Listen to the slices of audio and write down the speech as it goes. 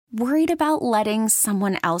Worried about letting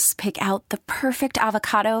someone else pick out the perfect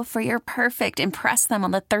avocado for your perfect impress them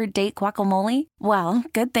on the third date guacamole? Well,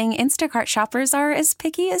 good thing Instacart shoppers are as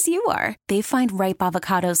picky as you are. They find ripe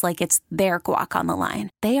avocados like it's their guac on the line.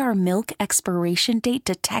 They are milk expiration date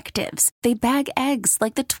detectives. They bag eggs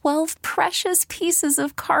like the 12 precious pieces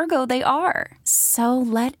of cargo they are. So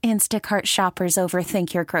let Instacart shoppers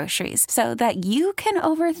overthink your groceries so that you can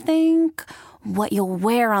overthink what you'll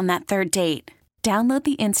wear on that third date. Download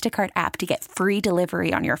the Instacart app to get free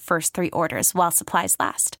delivery on your first 3 orders while supplies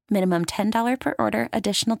last. Minimum $10 per order.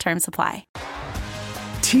 Additional terms apply.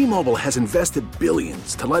 T-Mobile has invested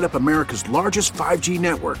billions to light up America's largest 5G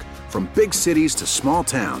network, from big cities to small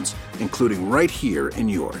towns, including right here in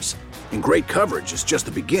yours. And great coverage is just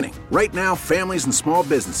the beginning. Right now, families and small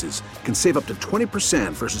businesses can save up to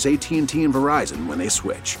 20% versus AT&T and Verizon when they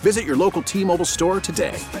switch. Visit your local T-Mobile store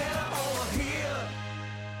today.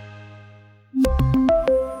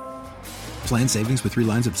 Plan savings with 3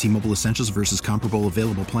 lines of T-Mobile Essentials versus comparable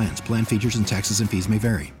available plans. Plan features and taxes and fees may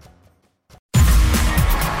vary.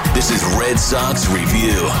 This is Red Sox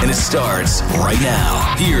Review, and it starts right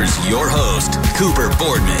now. Here's your host, Cooper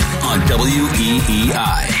Boardman, on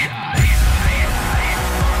WEEI.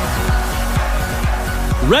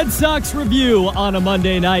 Red Sox Review on a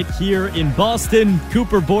Monday night here in Boston.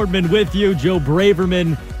 Cooper Boardman with you. Joe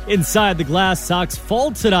Braverman inside the glass. Sox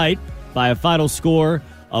fall tonight by a final score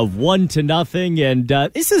of 1-0. And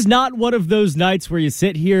this is not one of those nights where you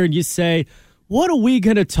sit here and you say, what are we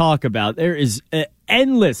going to talk about? There is an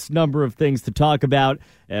endless number of things to talk about,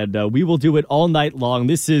 and we will do it all night long.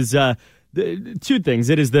 This is two things.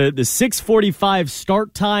 It is the 6:45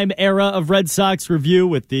 start time era of Red Sox Review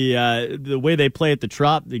with the way they play at the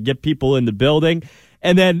Trop to get people in the building.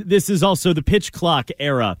 And then this is also the pitch clock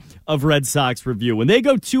era of Red Sox Review. When they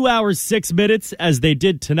go 2 hours, 6 minutes, as they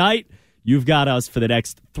did tonight, you've got us for the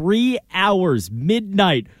next 3 hours,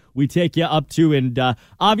 midnight. We take you up to, and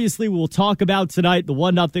obviously we'll talk about tonight the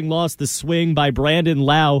 1-0 loss, the swing by Brandon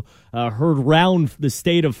Lau, heard round the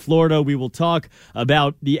state of Florida. We will talk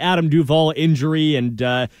about the Adam Duvall injury, and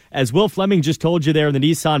as Will Fleming just told you there in the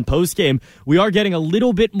Nissan postgame, we are getting a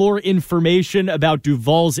little bit more information about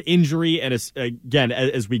Duvall's injury, and again,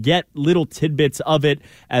 as we get little tidbits of it,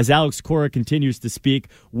 as Alex Cora continues to speak,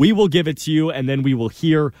 we will give it to you, and then we will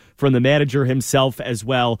hear from the manager himself as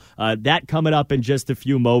well. That coming up in just a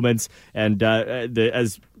few moments. And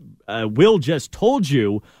as Will just told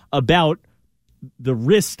you about the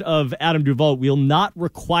wrist of Adam Duvall will not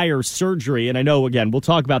require surgery. And I know, again, we'll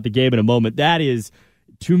talk about the game in a moment. That is,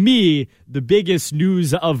 to me, the biggest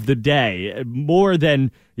news of the day, more than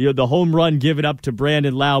the home run given up to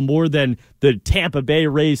Brandon Lau, more than the Tampa Bay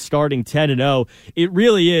Rays starting 10-0. It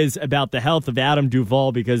really is about the health of Adam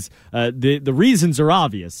Duvall, because the reasons are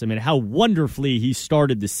obvious. I mean, how wonderfully he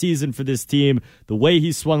started the season for this team, the way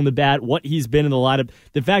he swung the bat, what he's been in the lineup,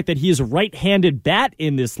 the fact that he is a right-handed bat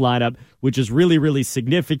in this lineup, which is really, really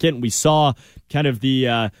significant. We saw kind of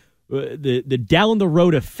the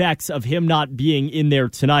down-the-road effects of him not being in there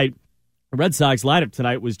tonight. The Red Sox lineup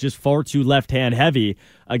tonight was just far too left-hand heavy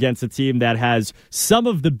against a team that has some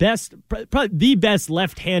of the best, probably the best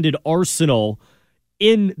left-handed arsenal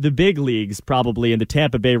in the big leagues, probably in the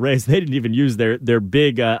Tampa Bay Rays. They didn't even use their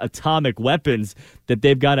big atomic weapons that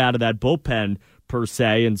they've got out of that bullpen, per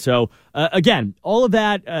se. And so, again, all of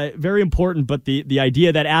that, very important, but the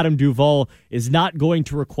idea that Adam Duvall is not going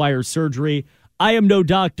to require surgery. I am no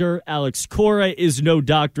doctor. Alex Cora is no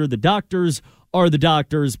doctor. The doctors are the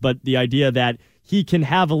doctors, but the idea that he can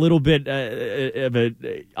have a little bit of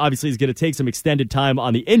a, obviously he's going to take some extended time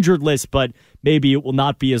on the injured list, but maybe it will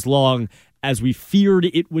not be as long as we feared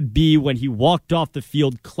it would be when he walked off the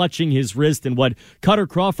field clutching his wrist in what Cutter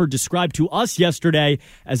Crawford described to us yesterday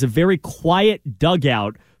as a very quiet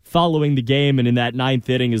dugout following the game, and in that ninth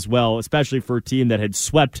inning as well, especially for a team that had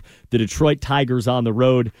swept the Detroit Tigers on the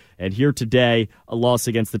road. And here today, a loss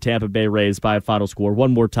against the Tampa Bay Rays by a final score,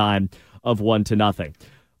 one more time, of 1-0.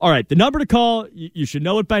 All right, the number to call, you should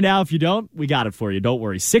know it by now. If you don't, we got it for you. Don't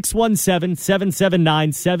worry.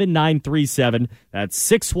 617-779-7937.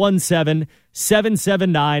 That's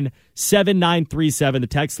 617-779-7937. The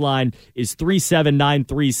text line is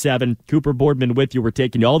 37937. Cooper Boardman with you. We're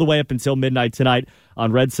taking you all the way up until midnight tonight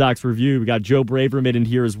on Red Sox Review. We got Joe Braverman in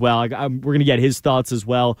here as well. We're going to get his thoughts as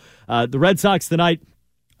well. The Red Sox tonight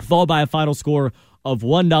fall by a final score of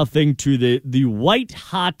 1-0 to the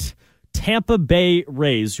white-hot Tampa Bay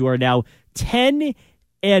Rays, who are now 10-0.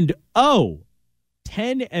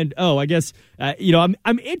 10-0. I guess,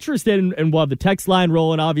 I'm interested in, and we'll have the text line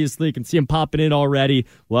rolling, obviously. You can see them popping in already.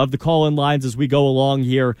 We'll have the call-in lines as we go along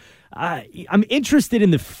here. I'm interested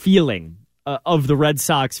in the feeling of the Red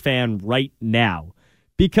Sox fan right now,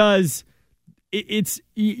 because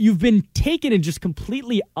you've been taken in just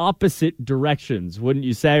completely opposite directions, wouldn't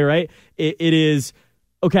you say, right? It is,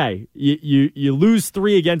 okay, you lose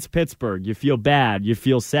 3 against Pittsburgh. You feel bad. You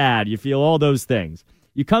feel sad. You feel all those things.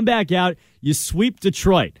 You come back out. You sweep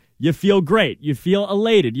Detroit. You feel great. You feel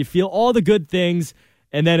elated. You feel all the good things.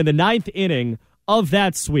 And then in the 9th inning of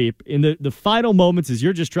that sweep, in the final moments as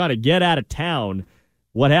you're just trying to get out of town,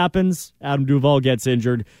 what happens? Adam Duvall gets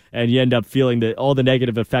injured, and you end up feeling all the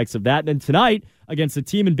negative effects of that. And then tonight, against a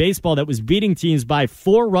team in baseball that was beating teams by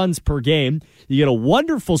 4 runs per game, you get a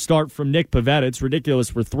wonderful start from Nick Pivetta. It's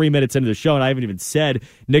ridiculous. We're 3 minutes into the show, and I haven't even said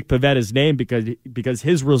Nick Pivetta's name because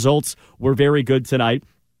his results were very good tonight.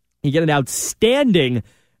 You get an outstanding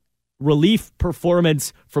relief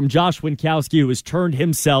performance from Josh Winkowski, who has turned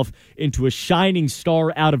himself into a shining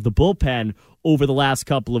star out of the bullpen over the last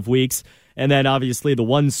couple of weeks. And then, obviously, the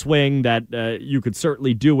one swing that you could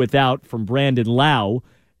certainly do without from Brandon Lau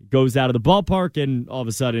goes out of the ballpark, and all of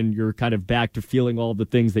a sudden you're kind of back to feeling all of the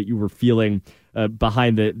things that you were feeling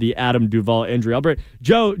behind the Adam Duvall injury. Albert,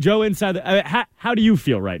 Joe, inside, how do you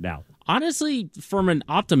feel right now? Honestly, from an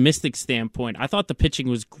optimistic standpoint, I thought the pitching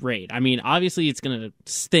was great. I mean, obviously it's going to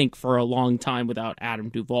stink for a long time without Adam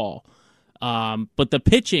Duvall. But the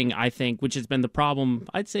pitching, I think, which has been the problem,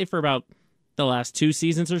 I'd say, for about the last 2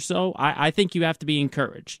 seasons or so, I think you have to be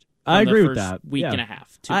encouraged. I agree with that. Week and a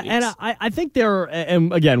half, 2 weeks. And I think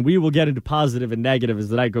and again, we will get into positive and negative as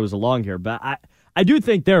the night goes along here, but I do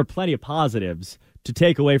think there are plenty of positives to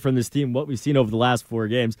take away from this team, what we've seen over the last 4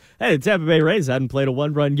 games. Hey, the Tampa Bay Rays hadn't played a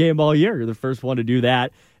 1-run game all year. You're the first one to do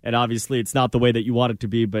that, and obviously it's not the way that you want it to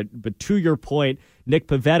be, but to your point, Nick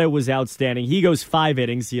Pivetta was outstanding. He goes 5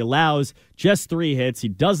 innings. He allows just 3 hits. He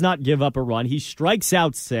does not give up a run. He strikes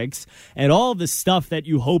out 6, and all of the stuff that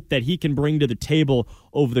you hope that he can bring to the table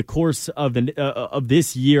over the course of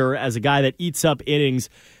this year as a guy that eats up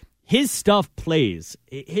innings. His stuff plays.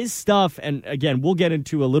 His stuff, and again, we'll get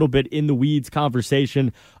into a little bit in the weeds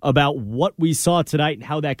conversation about what we saw tonight and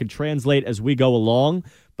how that could translate as we go along.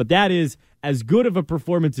 But that is as good of a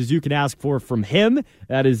performance as you can ask for from him.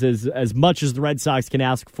 That is as much as the Red Sox can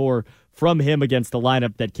ask for from him against the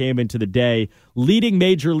lineup that came into the day. Leading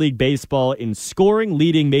Major League Baseball in scoring,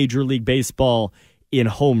 leading Major League Baseball in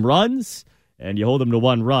home runs. And you hold him to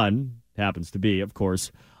 1 run, happens to be, of course,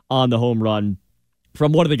 on the home run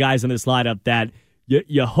from one of the guys in this lineup that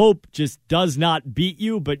you hope just does not beat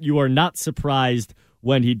you, but you are not surprised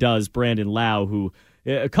when he does. Brandon Lau, who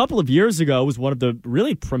a couple of years ago was one of the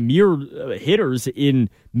really premier hitters in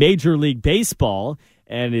Major League Baseball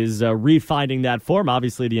and is refinding that form.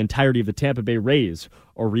 Obviously, the entirety of the Tampa Bay Rays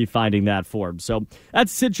are refinding that form. So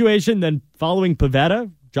that's the situation. Then following Pivetta,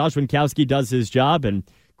 Josh Winkowski does his job, and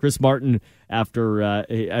Chris Martin, after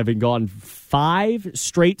having gone 5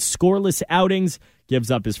 straight scoreless outings, gives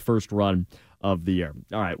up his first run of the year.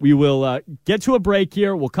 All right, we will get to a break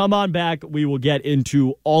here. We'll come on back. We will get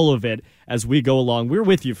into all of it as we go along. We're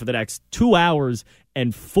with you for the next 2 hours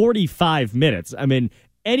and 45 minutes. I mean,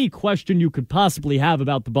 any question you could possibly have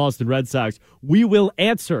about the Boston Red Sox, we will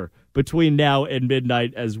answer between now and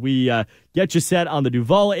midnight as we get you set on the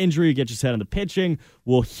Duvall injury, get you set on the pitching.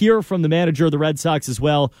 We'll hear from the manager of the Red Sox as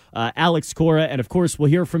well, Alex Cora, and of course we'll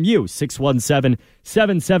hear from you.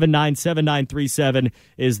 617-779-7937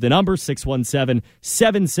 is the number,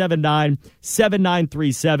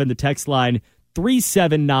 617-779-7937, the text line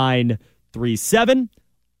 37937.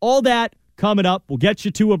 All that coming up. We'll get you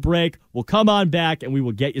to a break. We'll come on back, and we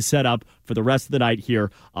will get you set up for the rest of the night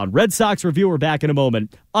here on Red Sox Review. We're back in a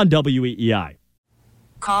moment on WEEI.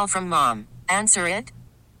 Call from mom. Answer it.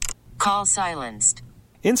 Call silenced.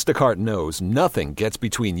 Instacart knows nothing gets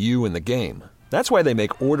between you and the game. That's why they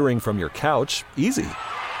make ordering from your couch easy.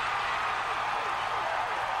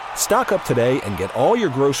 Stock up today and get all your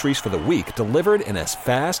groceries for the week delivered in as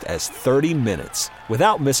fast as 30 minutes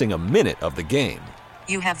without missing a minute of the game.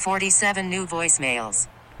 You have 47 new voicemails.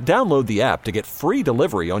 Download the app to get free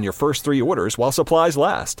delivery on your first 3 orders while supplies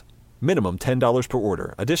last. Minimum $10 per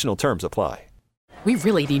order. Additional terms apply. We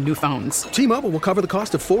really need new phones. T-Mobile will cover the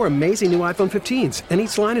cost of 4 amazing new iPhone 15s, and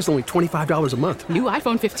each line is only $25 a month. New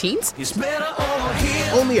iPhone 15s? It's better over here.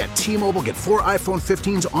 Only at T-Mobile, get 4 iPhone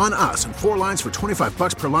 15s on us and 4 lines for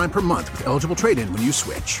 $25 per line per month with eligible trade-in when you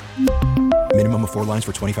switch. Minimum of 4 lines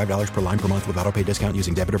for $25 per line per month with autopay discount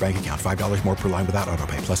using debit or bank account. $5 more per line without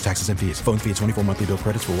autopay, plus taxes and fees. Phone fee at 24 monthly bill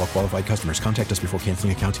credits for well-qualified customers. Contact us before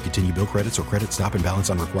canceling account to continue bill credits or credit stop and balance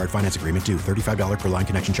on required finance agreement due. $35 per line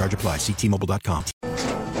connection charge applies. See T-Mobile.com.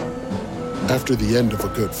 After the end of a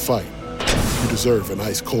good fight, you deserve an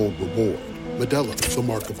ice-cold reward. Modelo is the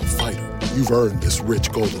mark of a fighter. You've earned this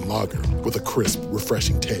rich golden lager with a crisp,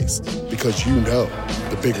 refreshing taste. Because you know,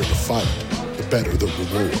 the bigger the fight, the better the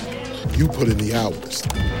reward. You put in the hours,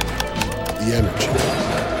 the energy,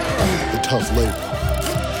 the tough labor.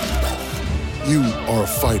 You are a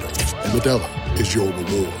fighter, and Modelo is your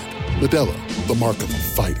reward. Modelo, the mark of a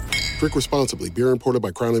fighter. Drink responsibly. Beer imported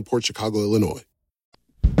by Crown Imports, Chicago, Illinois.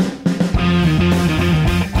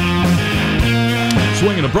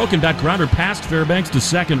 Swinging a broken back grounder past Fairbanks to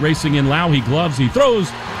second, racing in Lau. He gloves, he throws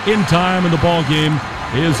in time, and the ball game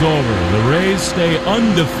is over. The Rays stay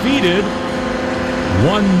undefeated.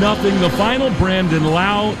 1-0 the final. Brandon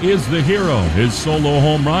Lau is the hero. His solo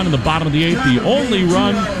home run in the bottom of the 8th, the only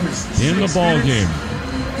run in the ball game.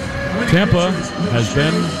 Tampa has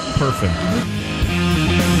been perfect.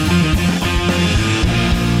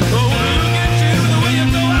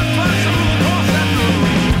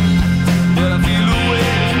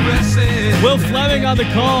 Will Fleming on the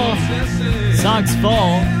call. Sox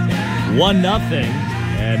fall 1-0.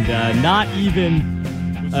 And not even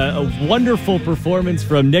a wonderful performance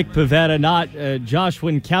from Nick Pivetta. Not Josh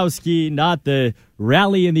Winkowski. Not the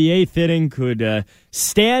rally in the 8th inning could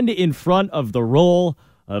stand in front of the role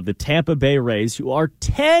of the Tampa Bay Rays, who are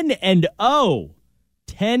 10-0.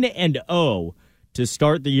 10-0 to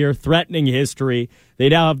start the year, threatening history. They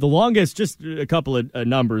now have the longest, just a couple of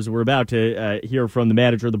numbers. We're about to hear from the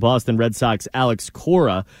manager of the Boston Red Sox, Alex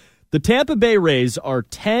Cora. The Tampa Bay Rays are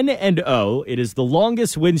 10-0. It is the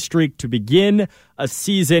longest win streak to begin a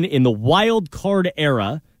season in the wild card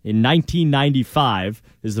era. In 1995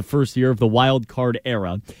 is the first year of the wild card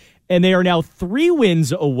era. And they are now 3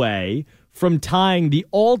 wins away from tying the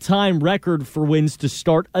all-time record for wins to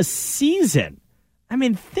start a season. I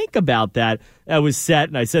mean, think about that. That was set,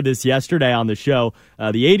 and I said this yesterday on the show,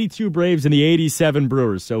 the 82 Braves and the 87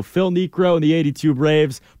 Brewers. So Phil Niekro and the 82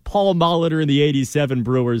 Braves, Paul Molitor and the 87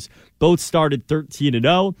 Brewers both started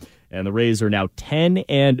 13-0, and the Rays are now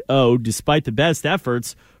 10-0 despite the best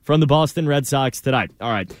efforts from the Boston Red Sox tonight.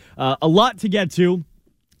 All right, a lot to get to.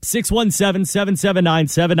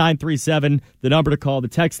 617-779-7937, the number to call. The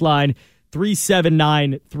text line,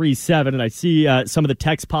 37937, and I see some of the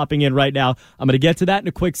text popping in right now. I'm going to get to that in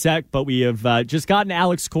a quick sec, but we have just gotten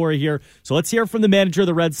Alex Cora here. So let's hear from the manager of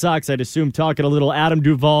the Red Sox. I'd assume talking a little Adam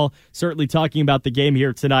Duvall, certainly talking about the game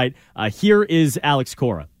here tonight. Here is Alex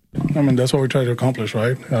Cora. I mean, that's what we try to accomplish,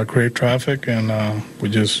 right? Create traffic, and we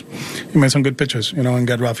made some good pitches, and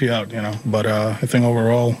got Rafi out, But I think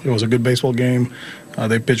overall it was a good baseball game.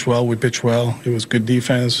 They pitched well, we pitched well. It was good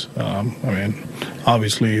defense. I mean,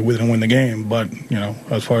 obviously we didn't win the game, but,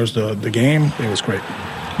 as far as the game, it was great.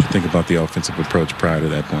 What do you think about the offensive approach prior to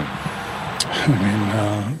that point? I mean,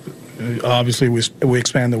 obviously we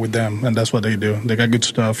expanded with them, and that's what they do. They got good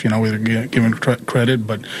stuff, we're giving credit,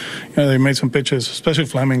 but they made some pitches, especially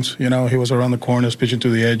Fleming's. He was around the corners pitching to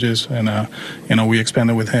the edges, and we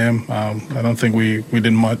expanded with him. I don't think we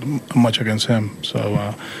did much against him,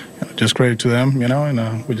 so just credit to them,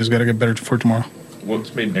 and we just got to get better for tomorrow.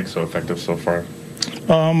 What's made Nick so effective so far?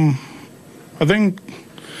 I think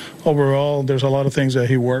overall, there's a lot of things that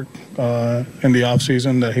he worked in the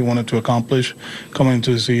offseason that he wanted to accomplish coming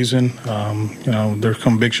into the season. There's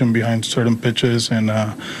conviction behind certain pitches, and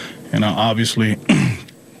obviously,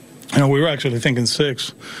 we were actually thinking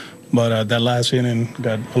 6, but that last inning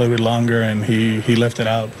got a little bit longer, and he left it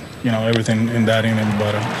out. Everything in that inning.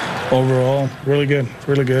 But overall, really good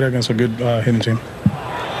against a good hitting team. Do you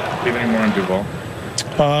have any more on Duvall?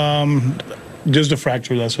 Just a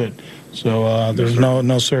fracture. That's it. So there's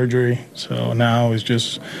no surgery. So now it's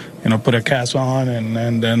just put a cast on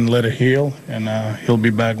and then let it heal, and he'll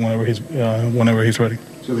be back whenever he's ready.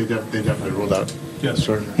 So they definitely ruled out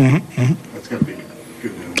surgery. Mm-hmm. That's gonna be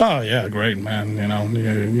good news. Oh yeah, great, man.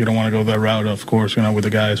 You don't want to go that route, of course. With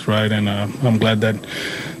the guys, right? And I'm glad that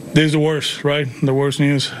this is the worst, right? The worst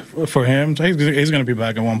news for him. So he's going to be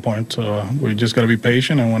back at one point. So we just got to be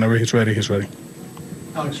patient, and whenever he's ready, he's ready.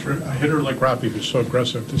 Alex, for a hitter like Rafi, who's so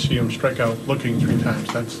aggressive, to see him strike out looking 3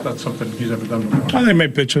 times, that's something he's ever done before. They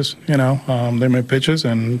made pitches, they made pitches,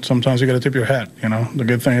 and sometimes you got to tip your hat, The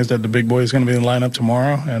good thing is that the big boy is going to be in the lineup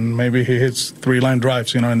tomorrow, and maybe he hits 3 line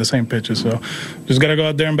drives, in the same pitches. So just got to go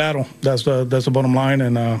out there and battle. That's the bottom line,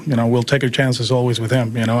 and, we'll take our chances always with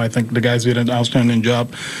him. I think the guys did an outstanding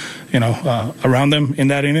job, around them in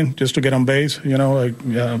that inning just to get on base, the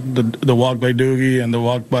walk by Doogie and the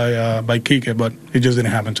walk by Kike, but it just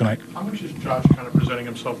didn't happen tonight. How much is Josh kind of presenting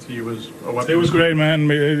himself to you as a weapon? It was great, man.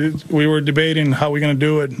 We were debating how we're going to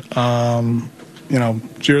do it.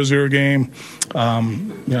 0-0 game.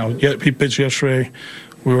 He pitched yesterday.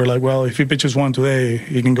 we were like, well, if he pitches 1 today,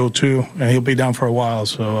 he can go 2, and he'll be down for a while.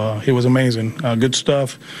 So he was amazing. Good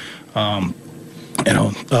stuff. Did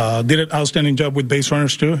an outstanding job with base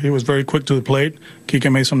runners, too. He was very quick to the plate.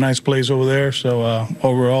 Kike made some nice plays over there. So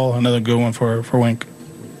overall, another good one for Wink.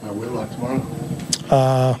 Whitlock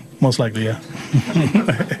tomorrow? Most likely, yeah.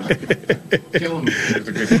 Kill him. There's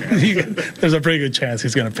a good chance. There's a pretty good chance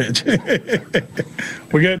he's going to pitch.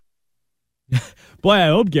 We're good. Boy, I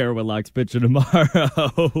hope Garrett Whitlock's pitching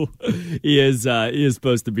tomorrow. He is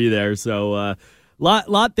supposed to be there. So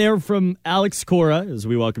lot there from Alex Cora as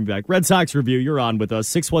we welcome you back. Red Sox Review, you're on with us.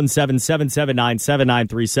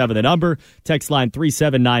 617-779-7937, the number. Text line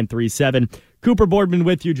 37937. Cooper Boardman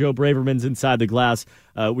with you. Joe Braverman's inside the glass.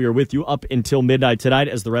 We are with you up until midnight tonight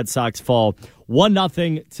as the Red Sox fall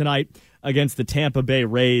 1-0 tonight against the Tampa Bay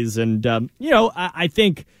Rays. And, I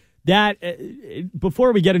think that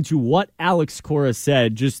before we get into what Alex Cora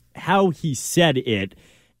said, just how he said it,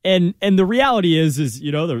 and the reality is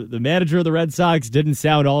the manager of the Red Sox didn't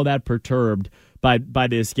sound all that perturbed by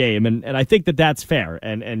this game, and I think that's fair.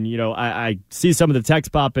 And I see some of the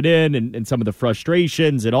text popping in and some of the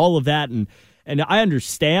frustrations and all of that, and I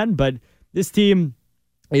understand, but this team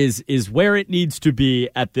is where it needs to be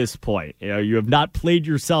at this point. You have not played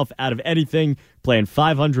yourself out of anything, playing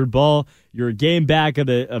 500 ball. You're a game back of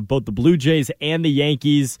both the Blue Jays and the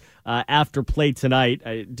Yankees after play tonight.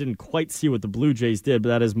 I didn't quite see what the Blue Jays did, but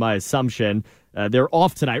that is my assumption. They're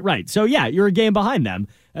off tonight, right? So yeah, you're a game behind them.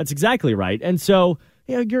 That's exactly right. And so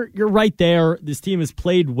you're right there. This team has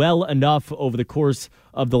played well enough over the course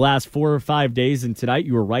of the last 4 or 5 days, and tonight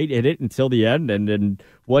you were right in it until the end. And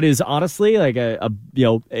what is honestly like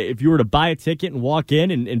if you were to buy a ticket and walk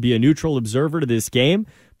in and be a neutral observer to this game,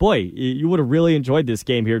 boy, you would have really enjoyed this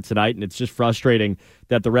game here tonight. And it's just frustrating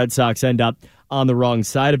that the Red Sox end up on the wrong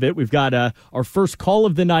side of it. We've got our first call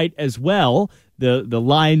of the night as well. The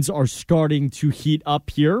lines are starting to heat up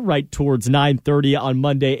here right towards 9:30 on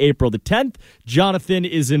Monday, April the 10th. Jonathan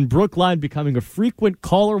is in Brookline, becoming a frequent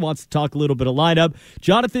caller, wants to talk a little bit of lineup.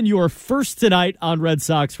 Jonathan, you are first tonight on Red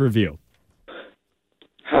Sox Review.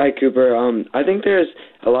 Hi, Cooper. I think there's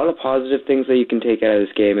a lot of positive things that you can take out of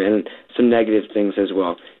this game and some negative things as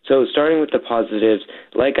well. So starting with the positives,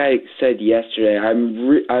 like I said yesterday,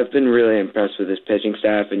 I've been really impressed with this pitching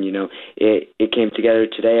staff, and it came together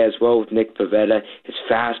today as well with Nick Pivetta. His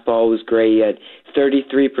fastball was great. He had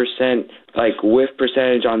 33% whiff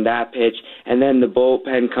percentage on that pitch, and then the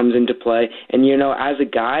bullpen comes into play. And as a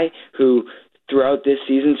guy who throughout this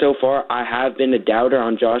season so far, I have been a doubter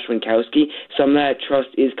on Josh Winkowski. Some of that trust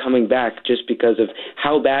is coming back just because of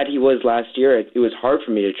how bad he was last year. It was hard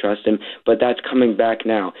for me to trust him, but that's coming back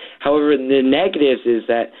now. However, the negatives is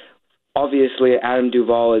that obviously Adam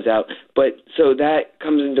Duvall is out, but so that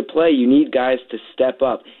comes into play. You need guys to step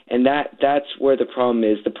up, and that's where the problem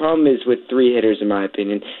is. The problem is with 3 hitters, in my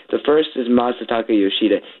opinion. The first is Masataka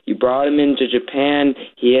Yoshida. You brought him into Japan.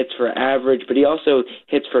 He hits for average, but he also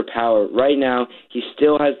hits for power. Right now, he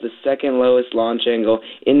still has the second lowest launch angle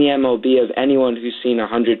in the MLB of anyone who's seen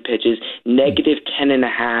 100 pitches, negative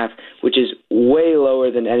 10.5, which is way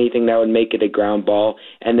lower than anything that would make it a ground ball.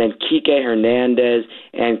 And then Kike Hernandez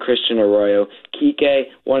and Christian Arroyo. Kike,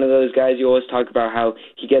 one of those guys you always talk about how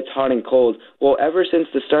he gets hot and cold. Well, ever since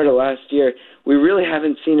the start of last year, we really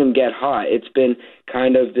haven't seen him get hot. It's been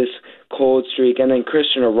kind of this cold streak. And then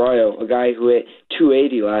Christian Arroyo, a guy who hit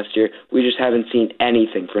 280 last year, we just haven't seen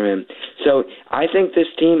anything from him. So I think this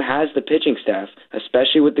team has the pitching staff,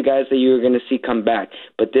 especially with the guys that you're going to see come back.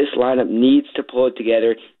 But this lineup needs to pull it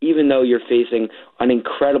together, even though you're facing an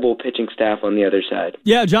incredible pitching staff on the other side.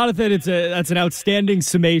 Yeah, Jonathan, that's an outstanding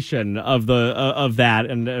summation of that,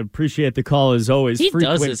 and appreciate the call as always. He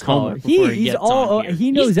does his homework before he gets on here.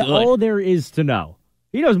 He knows all there is to know.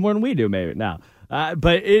 He knows more than we do, maybe now.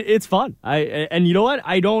 But it's fun. And you know what?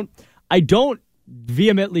 I don't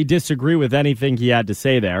vehemently disagree with anything he had to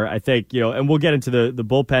say there. I think, and we'll get into the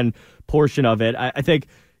bullpen portion of it. I think,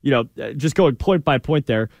 just going point by point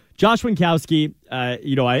there, Josh Winkowski,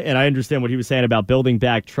 I understand what he was saying about building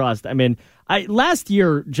back trust. I mean, last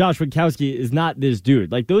year, Josh Winkowski is not this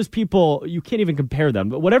dude. Like, those people, you can't even compare them.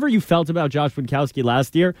 But whatever you felt about Josh Winkowski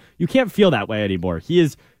last year, you can't feel that way anymore. He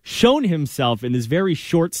has shown himself in this very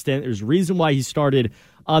short stint. There's a reason why he started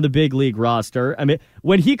on the big league roster. I mean,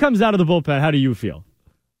 when he comes out of the bullpen, how do you feel?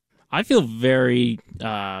 I feel very,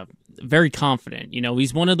 very confident.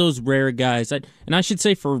 He's one of those rare guys. And I should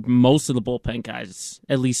say for most of the bullpen guys,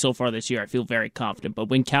 at least so far this year, I feel very confident. But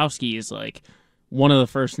Winkowski is like one of the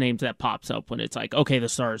first names that pops up when it's like, okay, the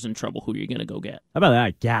Stars in trouble. Who are you going to go get? How about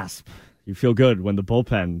that? Gasp. You feel good when the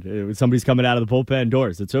bullpen, when somebody's coming out of the bullpen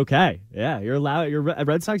doors. It's okay. Yeah, you're allowed. Your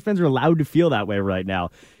Red Sox fans are allowed to feel that way right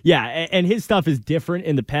now. Yeah, and his stuff is different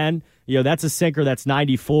in the pen. That's a sinker that's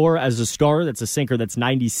 94 as a starter. That's a sinker that's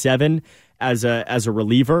 97 as a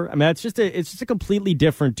reliever. I mean, it's just a completely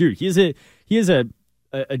different dude. He is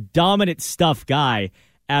a dominant stuff guy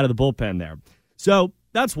out of the bullpen there. So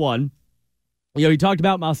that's one. You talked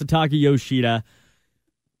about Masataka Yoshida.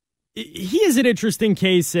 He is an interesting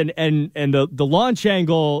case, and the launch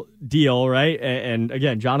angle deal, right? And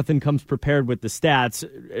again, Jonathan comes prepared with the stats.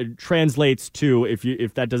 It translates to,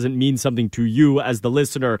 if that doesn't mean something to you as the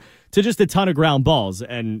listener, to just a ton of ground balls.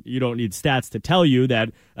 And you don't need stats to tell you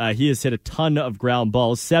that he has hit a ton of ground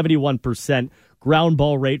balls, 71% ground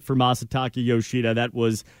ball rate for Masataka Yoshida. That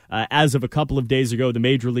was, as of a couple of days ago, the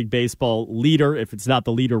Major League Baseball leader. If it's not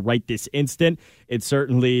the leader right this instant, it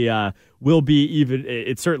certainly will be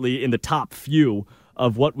it's certainly in the top few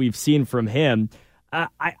of what we've seen from him.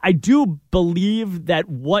 I do believe that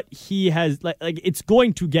what he has, like it's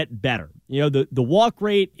going to get better. The walk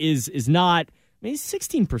rate is not, he's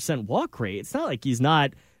 16% walk rate. It's not like he's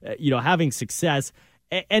not, having success.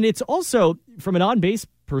 And it's also, from an on-base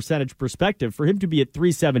percentage perspective, for him to be at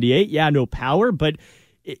 378, no power, but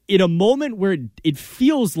in a moment where it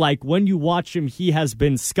feels like when you watch him, he has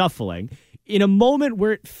been scuffling, in a moment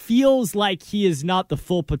where it feels like he is not the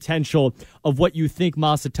full potential of what you think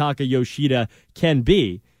Masataka Yoshida can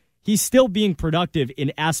be, he's still being productive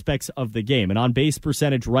in aspects of the game. An on-base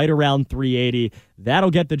percentage right around 380,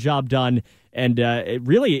 that'll get the job done. And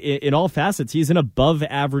really, in all facets, he's an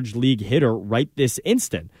above-average league hitter right this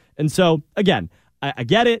instant. And so, again, I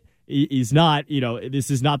get it. He's not,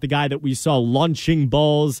 this is not the guy that we saw launching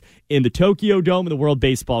balls in the Tokyo Dome in the World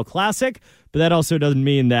Baseball Classic, but that also doesn't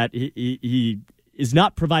mean that he is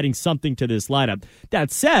not providing something to this lineup.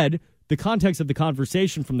 That said, the context of the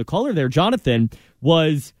conversation from the caller there, Jonathan,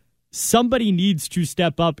 was somebody needs to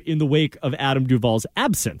step up in the wake of Adam Duvall's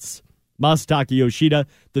absence. Masataka Yoshida,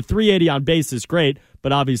 the 380 on base is great,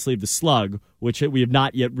 but obviously the slug, which we have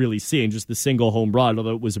not yet really seen, just the single home run,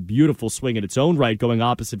 although it was a beautiful swing in its own right going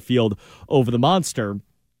opposite field over the monster,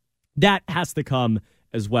 that has to come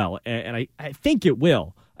as well. And I think it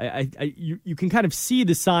will. You can kind of see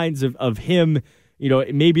the signs of him.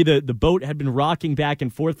 Maybe the boat had been rocking back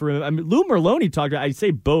and forth for him. I mean, Lou Merlone talked, I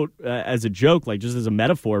say boat as a joke, like just as a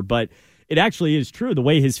metaphor, but it actually is true. The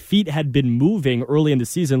way his feet had been moving early in the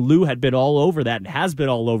season, Lou had been all over that and has been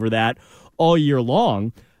all over that all year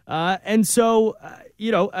long. And so,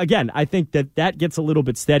 again, I think that gets a little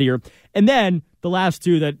bit steadier. And then the last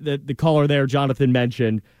two that the caller there, Jonathan,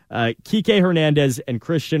 mentioned, Kike Hernandez and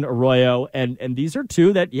Christian Arroyo. And these are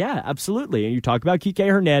two that, yeah, absolutely. And you talk about Kike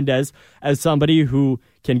Hernandez as somebody who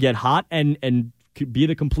can get hot and could be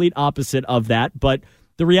the complete opposite of that. But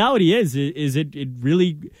the reality is it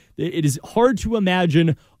is hard to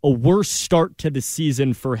imagine a worse start to the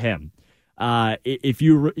season for him. If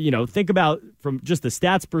you think about from just the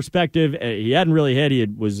stats perspective, he hadn't really hit. He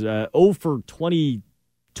was 0 for 22,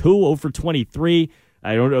 0 for 23.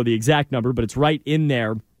 I don't know the exact number, but it's right in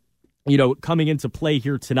there, coming into play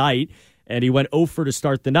here tonight. And he went 0 for to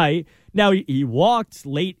start the night. Now, he walked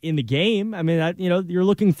late in the game. I mean, you're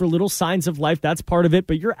looking for little signs of life. That's part of it,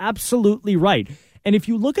 but you're absolutely right. And if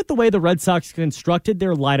you look at the way the Red Sox constructed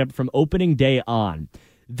their lineup from opening day on,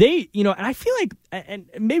 they, and I feel like, and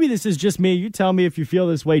maybe this is just me, you tell me if you feel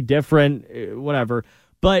this way different, whatever,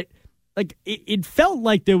 but like it felt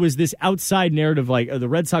like there was this outside narrative, like the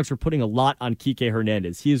Red Sox were putting a lot on Kike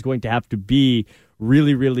Hernandez. He is going to have to be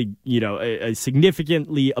really, really, a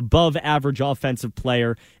significantly above average offensive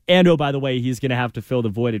player. And, oh, by the way, he's going to have to fill the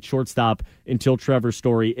void at shortstop until Trevor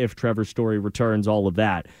Story, if Trevor Story returns, all of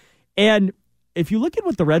that. And if you look at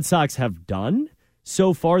what the Red Sox have done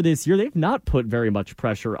so far this year, they've not put very much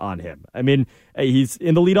pressure on him. I mean, he's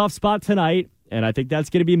in the leadoff spot tonight, and I think that's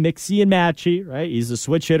going to be mixy and matchy, right? He's a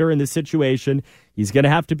switch hitter in this situation. He's going to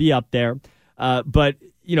have to be up there. But,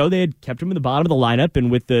 they had kept him in the bottom of the lineup, and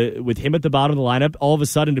with him at the bottom of the lineup, all of a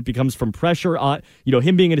sudden it becomes from pressure on,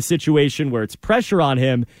 him being in a situation where it's pressure on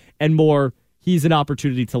him and more, he's an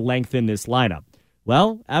opportunity to lengthen this lineup.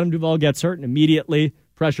 Well, Adam Duvall gets hurt, and immediately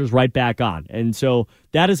pressure's right back on. And so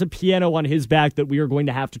that is a piano on his back that we are going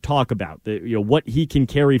to have to talk about, what he can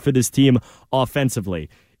carry for this team offensively.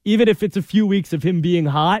 Even if it's a few weeks of him being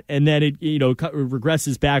hot and then it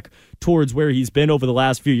regresses back towards where he's been over the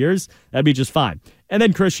last few years, that'd be just fine. And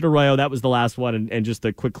then Christian Arroyo, that was the last one. And just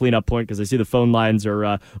a quick cleanup point, because I see the phone lines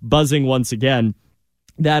are buzzing once again,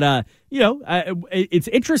 that, it's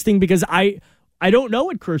interesting because I don't know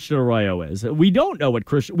what Christian Arroyo is. We don't know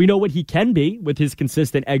we know what he can be with his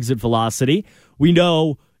consistent exit velocity. We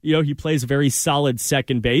know, he plays a very solid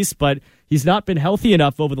second base, but he's not been healthy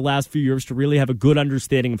enough over the last few years to really have a good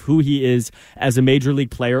understanding of who he is as a major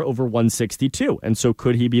league player over 162. And so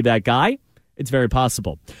could he be that guy? It's very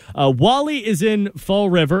possible. Wally is in Fall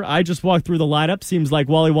River. I just walked through the lineup. Seems like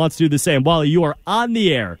Wally wants to do the same. Wally, you are on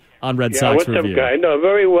the air on Red Sox Review. What's up, guy? No,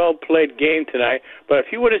 very well played game tonight. But if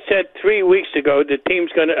you would have said 3 weeks ago a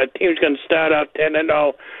team's gonna start out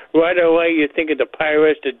 10-0, right away you think of the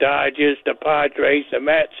Pirates, the Dodgers, the Padres, the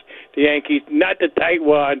Mets, the Yankees, not the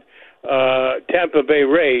tightwad Tampa Bay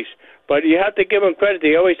Rays. But you have to give them credit.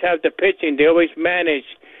 They always have the pitching. They always manage,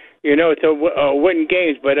 to win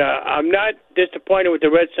games. But I'm not disappointed with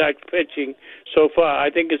the Red Sox pitching so far.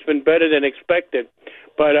 I think it's been better than expected.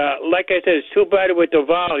 But like I said, it's too bad with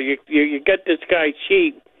Duvall. You get this guy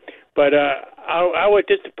cheap. But I was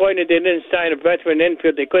disappointed they didn't sign a veteran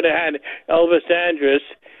infield. They could have had Elvis Andrus.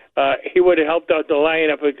 He would have helped out the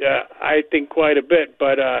lineup, I think, quite a bit.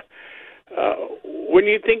 But when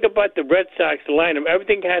you think about the Red Sox lineup,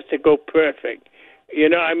 everything has to go perfect.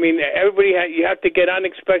 Everybody you have to get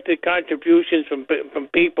unexpected contributions from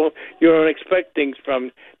people you don't expect things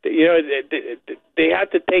from. They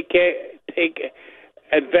have to take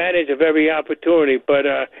advantage of every opportunity. But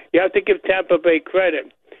you have to give Tampa Bay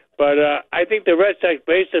credit. But I think the Red Sox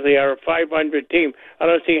basically are a 500 team. I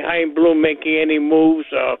don't see Chaim Bloom making any moves.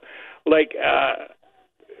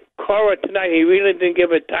 Cora tonight, he really didn't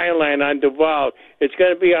give a timeline on Duvall. It's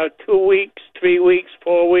going to be out 2 weeks, 3 weeks,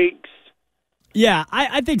 4 weeks. Yeah,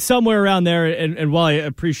 I think somewhere around there, and while I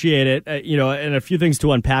appreciate it, and a few things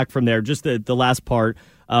to unpack from there, just the last part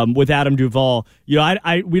with Adam Duvall, we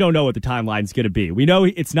don't know what the timeline's going to be. We know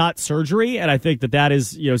it's not surgery, and I think that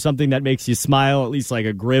is, something that makes you smile, at least like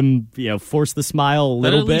a grim, force the smile a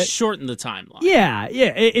little bit. But at least shorten the timeline. Yeah,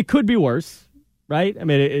 it could be worse, right? I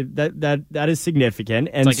mean, that is significant.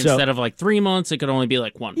 And it's instead of 3 months, it could only be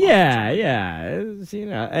 1 month. Yeah,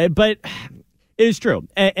 but it is true.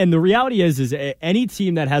 And the reality is any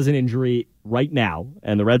team that has an injury right now,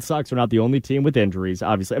 and the Red Sox are not the only team with injuries,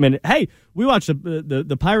 obviously. I mean, hey, we watched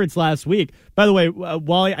the Pirates last week. By the way,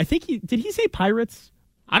 Wally, I think did he say Pirates?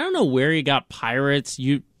 I don't know where he got Pirates.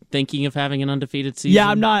 You thinking of having an undefeated season?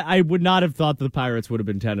 Yeah, I would not have thought that the Pirates would have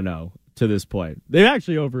been 10-0 to this point. They've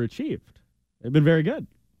actually overachieved. They've been very good.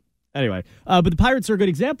 Anyway, but the Pirates are a good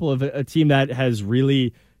example of a team that has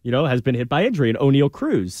really, has been hit by injury. And O'Neal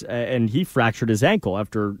Cruz, and he fractured his ankle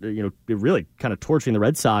after, really kind of torching the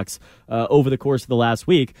Red Sox over the course of the last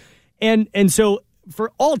week. And so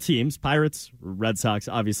for all teams, Pirates, Red Sox,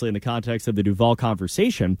 obviously in the context of the Duvall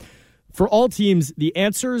conversation, for all teams, the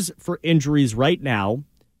answers for injuries right now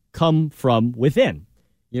come from within.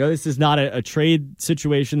 This is not a trade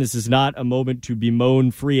situation. This is not a moment to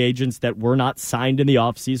bemoan free agents that were not signed in the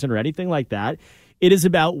offseason or anything like that. It is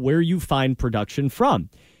about where you find production from.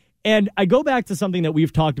 And I go back to something that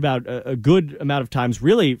we've talked about a good amount of times,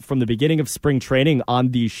 really from the beginning of spring training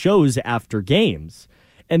on these shows after games.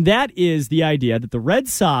 And that is the idea that the Red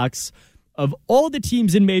Sox, of all the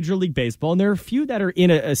teams in Major League Baseball, and there are a few that are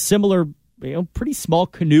in a similar, pretty small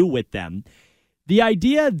canoe with them, the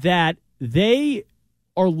idea that they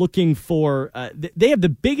are looking for, they have the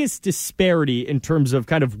biggest disparity in terms of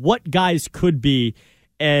kind of what guys could be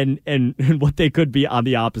and what they could be on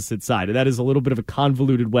the opposite side. And that is a little bit of a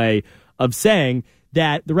convoluted way of saying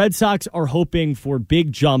that the Red Sox are hoping for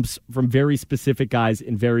big jumps from very specific guys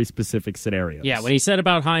in very specific scenarios. Yeah, when he said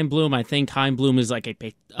about Chaim Bloom, I think Chaim Bloom is like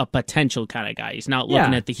a potential kind of guy. He's not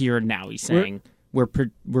looking at the here and now. He's saying we're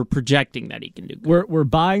projecting that he can do good. We're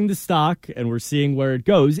buying the stock, and we're seeing where it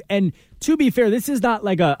goes. And to be fair, this is not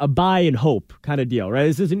like a buy and hope kind of deal, right?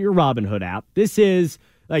 This isn't your Robinhood app. This is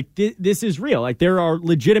this is real. Like, there are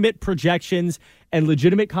legitimate projections and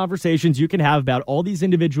legitimate conversations you can have about all these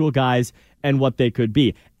individual guys and what they could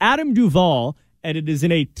be. Adam Duvall, and it is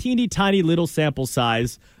in a teeny tiny little sample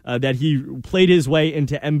size that he played his way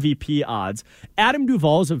into MVP odds. Adam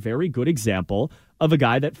Duvall is a very good example of a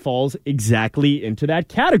guy that falls exactly into that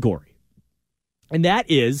category. And that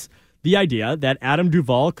is the idea that Adam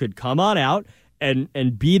Duvall could come on out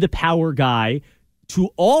and be the power guy to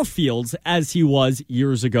all fields as he was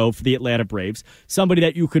years ago for the Atlanta Braves, somebody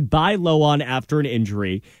that you could buy low on after an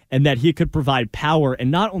injury, and that he could provide power, and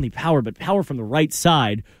not only power, but power from the right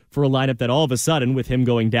side for a lineup that all of a sudden, with him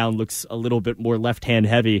going down, looks a little bit more left-hand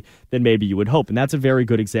heavy than maybe you would hope. And that's a very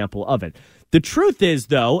good example of it. The truth is,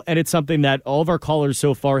 though, and it's something that all of our callers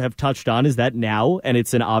so far have touched on, is that now, and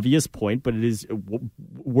it's an obvious point, but it is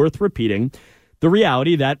worth repeating, the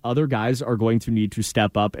reality that other guys are going to need to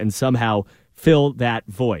step up and somehow fill that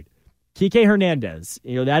void. Kike Hernandez,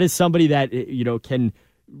 that is somebody that, can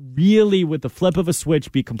really, with the flip of a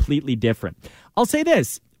switch, be completely different. I'll say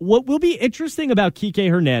this. what will be interesting about Kike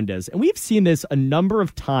Hernandez, and we've seen this a number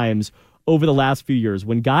of times over the last few years,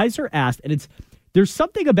 when guys are asked, and there's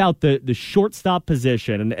something about the shortstop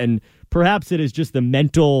position, and perhaps it is just the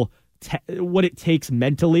mental, what it takes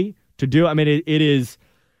mentally to do. I mean, it is,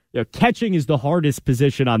 catching is the hardest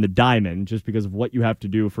position on the diamond just because of what you have to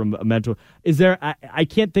do from a mental. I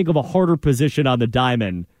can't think of a harder position on the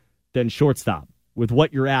diamond than shortstop with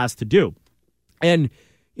what you're asked to do. And,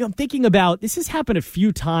 I'm thinking about, this has happened a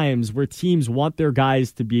few times where teams want their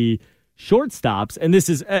guys to be shortstops, and this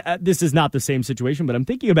is not the same situation, but I'm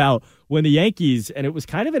thinking about when the Yankees, and it was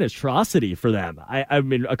kind of an atrocity for them. I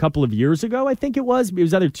mean, a couple of years ago, I think it was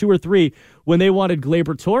either 2 or 3, when they wanted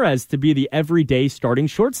Gleyber Torres to be the everyday starting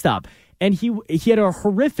shortstop. And he had a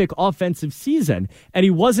horrific offensive season, and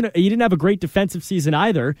he didn't have a great defensive season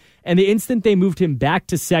either. And the instant they moved him back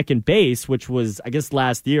to second base, which was, I guess,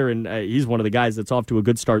 last year, and he's one of the guys that's off to a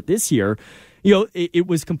good start this year, it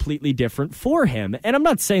was completely different for him. And I'm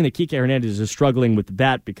not saying that Kike Hernandez is struggling with the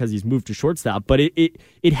bat because he's moved to shortstop, but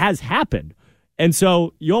it has happened. And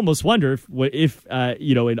so you almost wonder if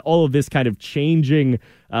in all of this kind of changing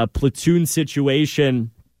platoon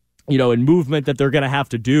situation, and movement that they're going to have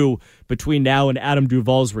to do between now and Adam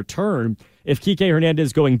Duvall's return, if Kike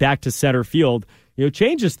Hernandez going back to center field,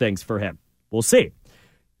 changes things for him. We'll see.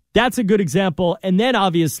 That's a good example. And then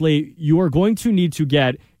obviously you are going to need to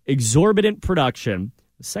get exorbitant production.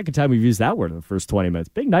 The second time we've used that word in the first 20 minutes.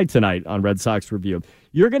 Big night tonight on Red Sox Review.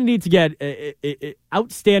 You're going to need to get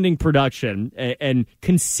outstanding production and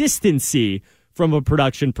consistency from a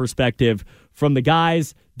production perspective from the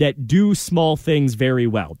guys that do small things very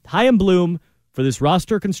well. Chaim Bloom, for this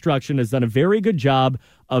roster construction, has done a very good job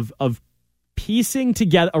of piecing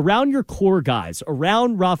together around your core guys,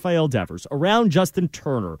 around Rafael Devers, around Justin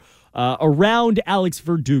Turner, around Alex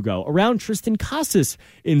Verdugo, around Tristan Casas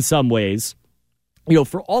in some ways.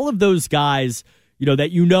 For all of those guys,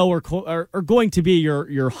 that are going to be your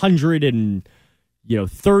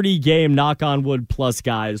 130 game knock on wood plus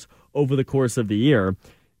guys over the course of the year.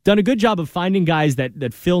 Done a good job of finding guys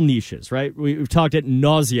that fill niches, right? We've talked ad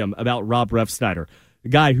nauseum about Rob Refsnyder, a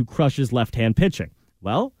guy who crushes left-hand pitching.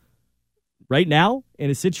 Well, right now, in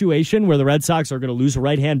a situation where the Red Sox are going to lose a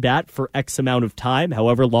right-hand bat for X amount of time,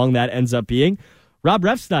 however long that ends up being, Rob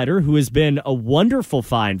Refsnyder, who has been a wonderful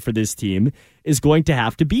find for this team, is going to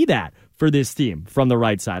have to be that for this team from the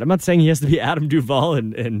right side. I'm not saying he has to be Adam Duvall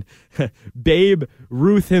and Babe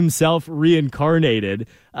Ruth himself reincarnated,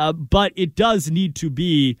 but it does need to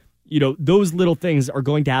be, those little things are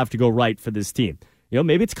going to have to go right for this team.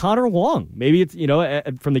 Maybe it's Connor Wong. Maybe it's,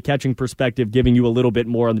 from the catching perspective, giving you a little bit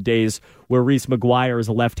more on the days where Reese McGuire as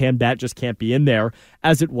a left-hand bat just can't be in there,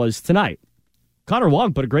 as it was tonight. Connor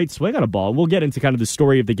Wong put a great swing on a ball. We'll get into kind of the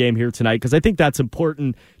story of the game here tonight because I think that's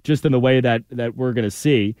important just in the way that we're going to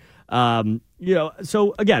see. So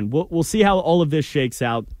again, we'll see how all of this shakes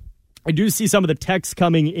out. I do see some of the texts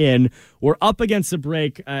coming in. We're up against the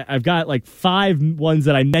break. I've got like 5 ones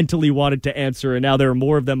that I mentally wanted to answer, and now there are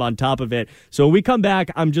more of them on top of it. So when we come back,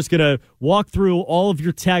 I'm just going to walk through all of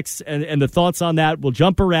your texts and the thoughts on that. We'll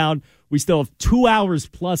jump around. We still have 2 hours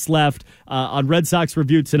plus left on Red Sox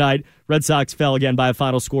Review tonight. Red Sox fell again by a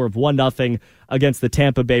final score of 1-0 against the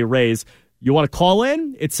Tampa Bay Rays. You want to call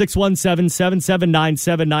in? It's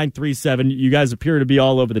 617-779-7937. You guys appear to be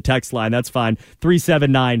all over the text line. That's fine.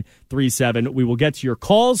 37937. We will get to your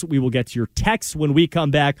calls. We will get to your texts when we come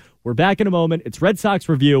back. We're back in a moment. It's Red Sox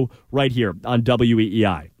Review right here on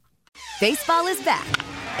WEEI. Baseball is back,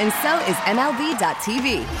 and so is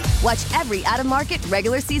MLB.tv. Watch every out-of-market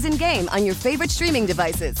regular season game on your favorite streaming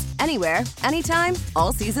devices. Anywhere, anytime,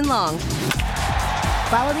 all season long.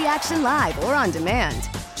 Follow the action live or on demand.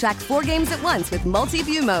 Track 4 games at once with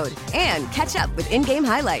multi-view mode and catch up with in-game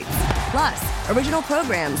highlights. Plus, original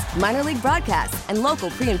programs, minor league broadcasts, and local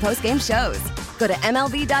pre- and post-game shows. Go to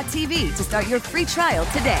MLB.tv to start your free trial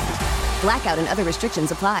today. Blackout and other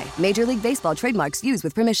restrictions apply. Major League Baseball trademarks used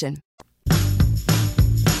with permission.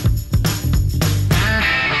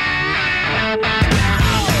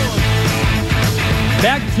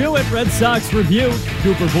 Back to it, Red Sox Review.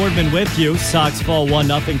 Cooper Boardman with you. Sox fall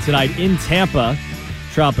 1-0 tonight in Tampa.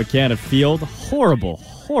 Tropicana Field. Horrible,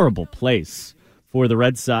 horrible place for the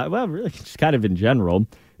Red Sox. Well, really, just kind of in general.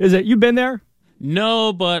 Is it? You been there?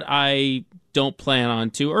 No, but I don't plan on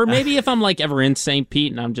to. Or maybe if I'm like ever in St.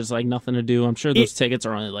 Pete and I'm just like nothing to do, I'm sure those tickets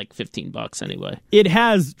are only like $15 anyway. It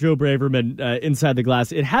has, Joe Braverman, Inside the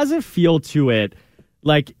Glass, it has a feel to it.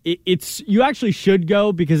 Like it's you actually should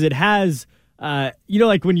go because it has,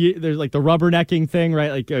 like when there's like the rubbernecking thing,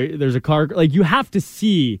 right? Like there's a car, like you have to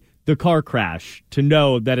see the car crash to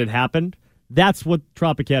know that it happened. That's what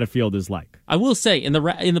Tropicana Field is like. I will say, in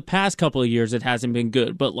the past couple of years, it hasn't been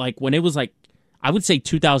good. But like when it was like, I would say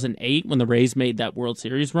 2008 when the Rays made that World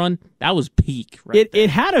Series run, that was peak. It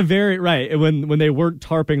had a very when they weren't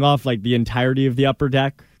tarping off like the entirety of the upper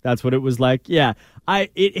deck. That's what it was like. Yeah,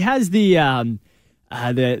 it has the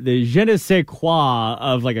je ne sais quoi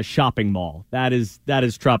of like a shopping mall. That is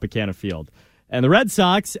Tropicana Field. And the Red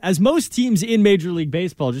Sox, as most teams in Major League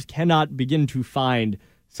Baseball, just cannot begin to find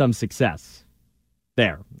some success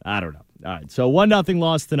there. I don't know. All right, so 1-0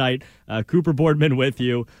 loss tonight. Cooper Boardman with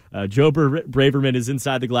you. Joe Braverman is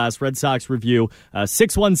inside the glass. Red Sox review.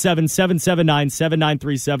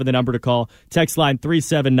 617-779-7937, the number to call. Text line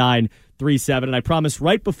 37937. And I promised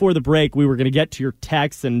right before the break we were going to get to your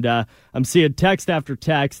text, and I'm seeing text after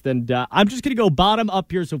text, and I'm just going to go bottom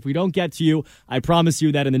up here, so if we don't get to you, I promise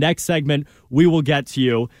you that in the next segment we will get to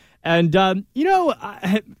you. And,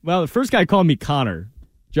 the first guy called me Connor.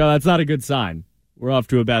 Joe, that's not a good sign. We're off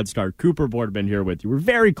to a bad start. Cooper Boardman here with you. We're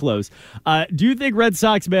very close. Do you think Red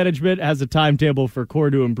Sox management has a timetable for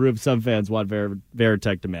core to improve? Some fans want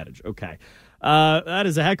Veritek to manage. Okay. That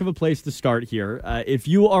is a heck of a place to start here. If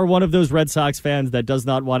you are one of those Red Sox fans that does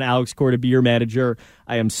not want Alex Cora to be your manager,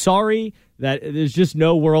 I am sorry that there's just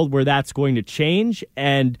no world where that's going to change.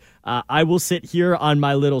 And I will sit here on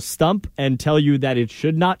my little stump and tell you that it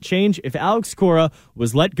should not change. If Alex Cora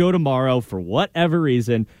was let go tomorrow for whatever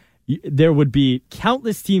reason, there would be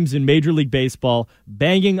countless teams in Major League Baseball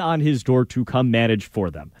banging on his door to come manage for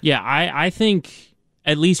them. Yeah, I think,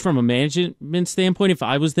 at least from a management standpoint, if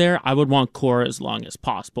I was there, I would want Cora as long as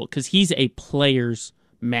possible because he's a player's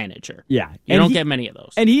manager. Yeah. You don't get many of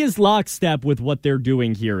those. And he is lockstep with what they're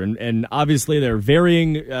doing here. And obviously there are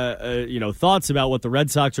varying thoughts about what the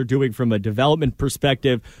Red Sox are doing from a development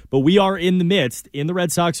perspective. But we are in the midst, in the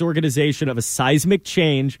Red Sox organization, of a seismic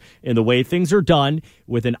change in the way things are done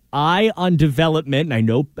with an eye on development. And I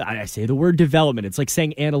know I say the word development. It's like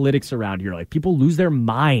saying analytics around here. Like people lose their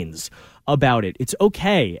minds about it. It's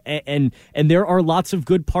okay. And there are lots of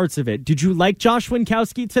good parts of it. Did you like Josh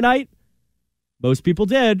Winkowski tonight? Most people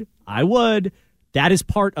did. I would. That is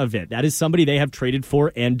part of it. That is somebody they have traded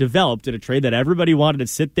for and developed in a trade that everybody wanted to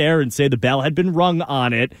sit there and say the bell had been rung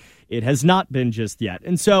on it. It has not been just yet.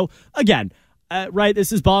 And so, again,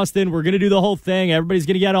 this is Boston. We're going to do the whole thing. Everybody's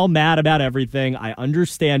going to get all mad about everything. I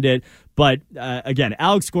understand it. But, again,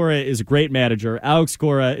 Alex Cora is a great manager. Alex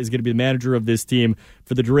Cora is going to be the manager of this team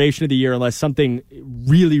for the duration of the year unless something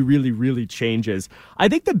really, really, really changes. I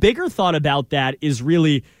think the bigger thought about that is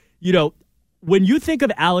really, when you think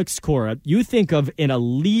of Alex Cora, you think of an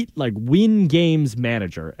elite, win games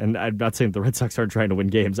manager. And I'm not saying the Red Sox aren't trying to win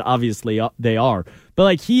games. Obviously, they are.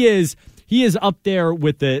 But, he is up there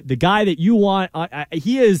with the guy that you want.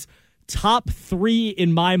 He is top 3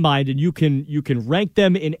 in my mind, and you can rank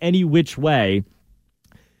them in any which way.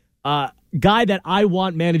 Guy that I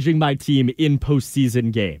want managing my team in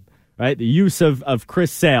postseason game. Right, the use of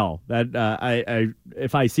Chris Sale that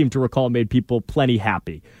if I seem to recall, made people plenty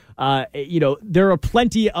happy. There are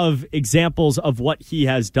plenty of examples of what he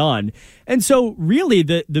has done. And so really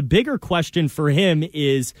the bigger question for him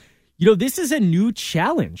is, this is a new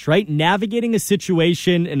challenge, right? Navigating a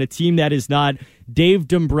situation and a team that is not Dave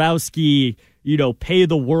Dombrowski, pay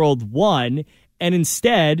the world one. And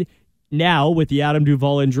instead, now with the Adam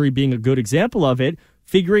Duvall injury being a good example of it,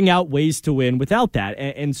 figuring out ways to win without that.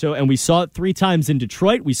 And we saw it 3 times in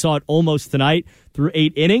Detroit. We saw it almost tonight through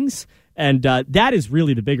 8 innings. And that is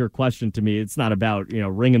really the bigger question to me. It's not about,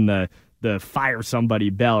 ringing the fire somebody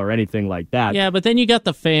bell or anything like that. Yeah, but then you got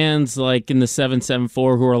the fans like in the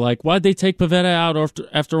 774 who are like, why'd they take Pivetta out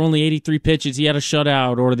after only 83 pitches? He had a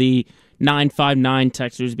shutout. Or the 959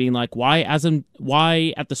 texters being like, why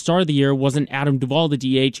at the start of the year wasn't Adam Duvall the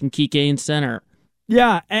DH and Kike in center?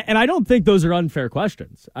 Yeah, and I don't think those are unfair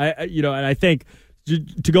questions. And I think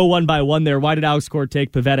to go one by one there, why did Alex Cora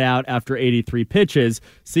take Pivetta out after 83 pitches,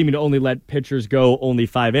 seeming to only let pitchers go only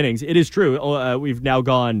 5 innings? It is true. We've now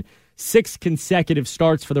gone 6 consecutive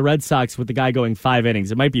starts for the Red Sox with the guy going 5 innings.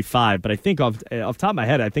 It might be 5, but I think off the top of my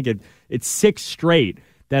head, I think it's 6 straight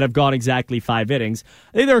that have gone exactly 5 innings.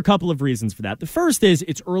 I think there are a couple of reasons for that. The first is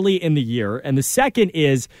it's early in the year, and the second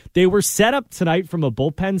is they were set up tonight from a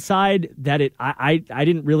bullpen side that I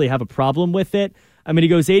didn't really have a problem with it. I mean, he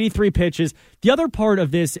goes 83 pitches. The other part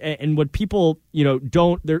of this, and what people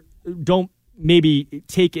don't maybe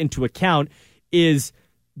take into account, is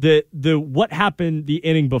the what happened the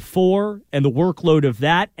inning before and the workload of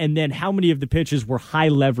that, and then how many of the pitches were high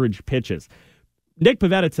leverage pitches. Nick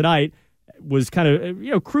Pivetta tonight was kind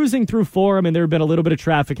of cruising through form, and there had been a little bit of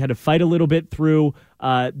traffic, had to fight a little bit through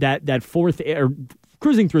that fourth, or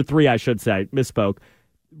cruising through 3, I should say, misspoke.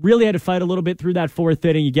 really had to fight a little bit through that fourth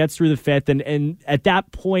inning. He gets through the fifth, and at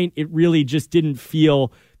that point, it really just didn't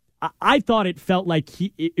feel. I thought it felt like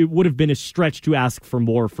it would have been a stretch to ask for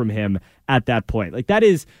more from him at that point. Like, that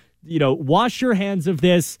is, wash your hands of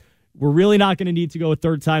this. We're really not going to need to go a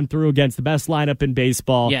third time through against the best lineup in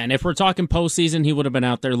baseball. Yeah, and if we're talking postseason, he would have been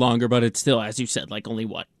out there longer, but it's still, as you said, like only,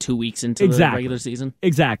 2 weeks into the regular season?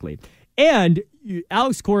 Exactly. And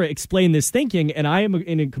Alex Cora explained this thinking, and I am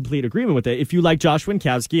in complete agreement with it. If you like Josh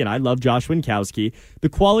Winkowski, and I love Josh Winkowski, the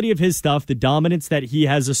quality of his stuff, the dominance that he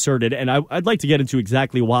has asserted, and I'd like to get into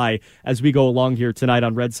exactly why as we go along here tonight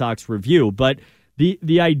on Red Sox Review, but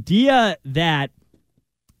the idea that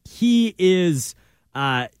he is...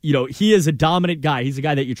 he is a dominant guy. He's a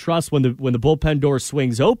guy that you trust when the bullpen door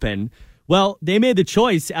swings open. Well, they made the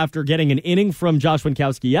choice after getting an inning from Josh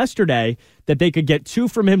Winkowski yesterday that they could get 2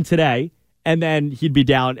 from him today, and then he'd be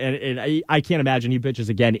down. And I can't imagine he pitches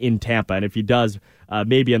again in Tampa. And if he does,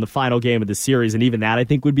 maybe in the final game of the series, and even that I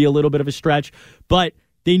think would be a little bit of a stretch. But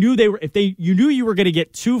they knew you knew you were going to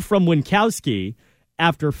get 2 from Winkowski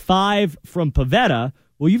after 5 from Pivetta.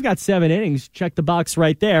 Well, you've got 7 innings. Check the box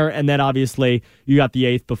right there, and then obviously you got the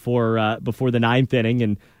 8th before the 9th inning,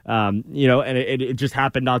 and it just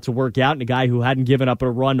happened not to work out. And a guy who hadn't given up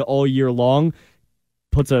a run all year long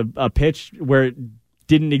puts a pitch where it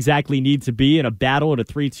didn't exactly need to be in a battle at a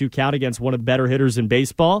 3-2 count against one of the better hitters in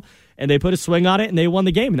baseball, and they put a swing on it and they won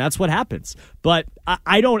the game, and that's what happens. But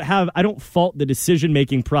I don't fault the decision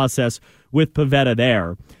making process with Pivetta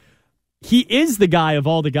there. He is the guy of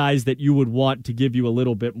all the guys that you would want to give you a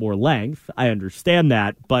little bit more length. I understand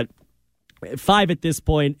that, but 5 at this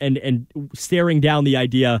point and staring down the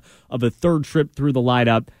idea of a third trip through the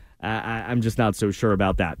lineup, I'm just not so sure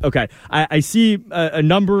about that. Okay, I see a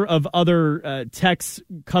number of other texts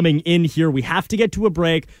coming in here. We have to get to a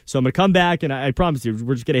break, so I'm going to come back, and I promise you,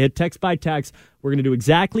 we're just going to hit text by text. We're going to do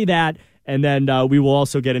exactly that. And then we will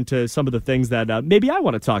also get into some of the things that maybe I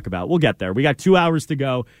want to talk about. We'll get there. We got 2 hours to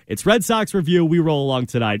go. It's Red Sox Review. We roll along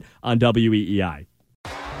tonight on WEEI.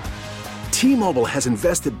 T-Mobile has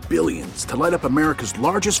invested billions to light up America's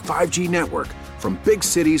largest 5G network, from big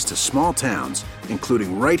cities to small towns,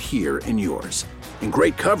 including right here in yours. And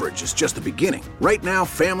great coverage is just the beginning. Right now,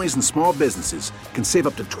 families and small businesses can save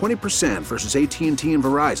up to 20% versus AT&T and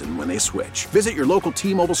Verizon when they switch. Visit your local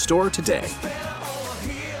T-Mobile store today.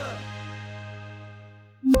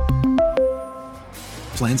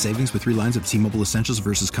 Plan savings with 3 lines of T-Mobile Essentials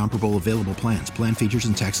versus comparable available plans. Plan features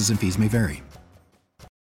and taxes and fees may vary.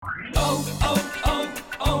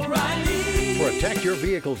 O'Reilly. Protect your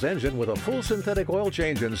vehicle's engine with a full synthetic oil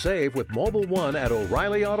change and save with Mobile One at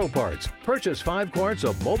O'Reilly Auto Parts. Purchase 5 quarts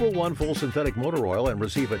of Mobile One full synthetic motor oil and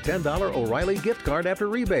receive a $10 O'Reilly gift card after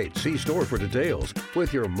rebate. See store for details.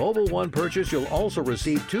 With your Mobile One purchase, you'll also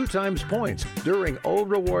receive 2 times points during O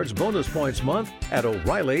Rewards Bonus Points Month at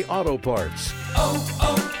O'Reilly Auto Parts.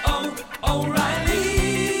 O'Reilly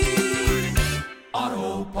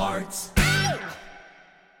Auto Parts.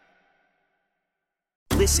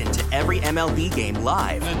 Listen to every MLB game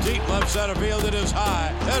live. In the deep left center field, it is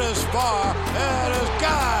high, it is far, it is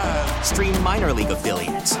gone. Stream minor league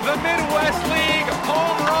affiliates. The Midwest League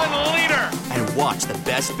home run leader. And watch the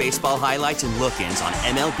best baseball highlights and look-ins on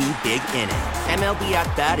MLB Big Inning. MLB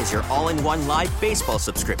At Bat is your all-in-one live baseball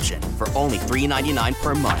subscription for only $3.99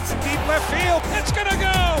 per month. Deep left field, it's gonna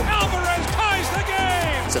go. Alvarez ties the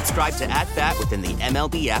game. Subscribe to At Bat within the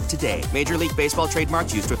MLB app today. Major League Baseball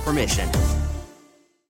trademarks used with permission.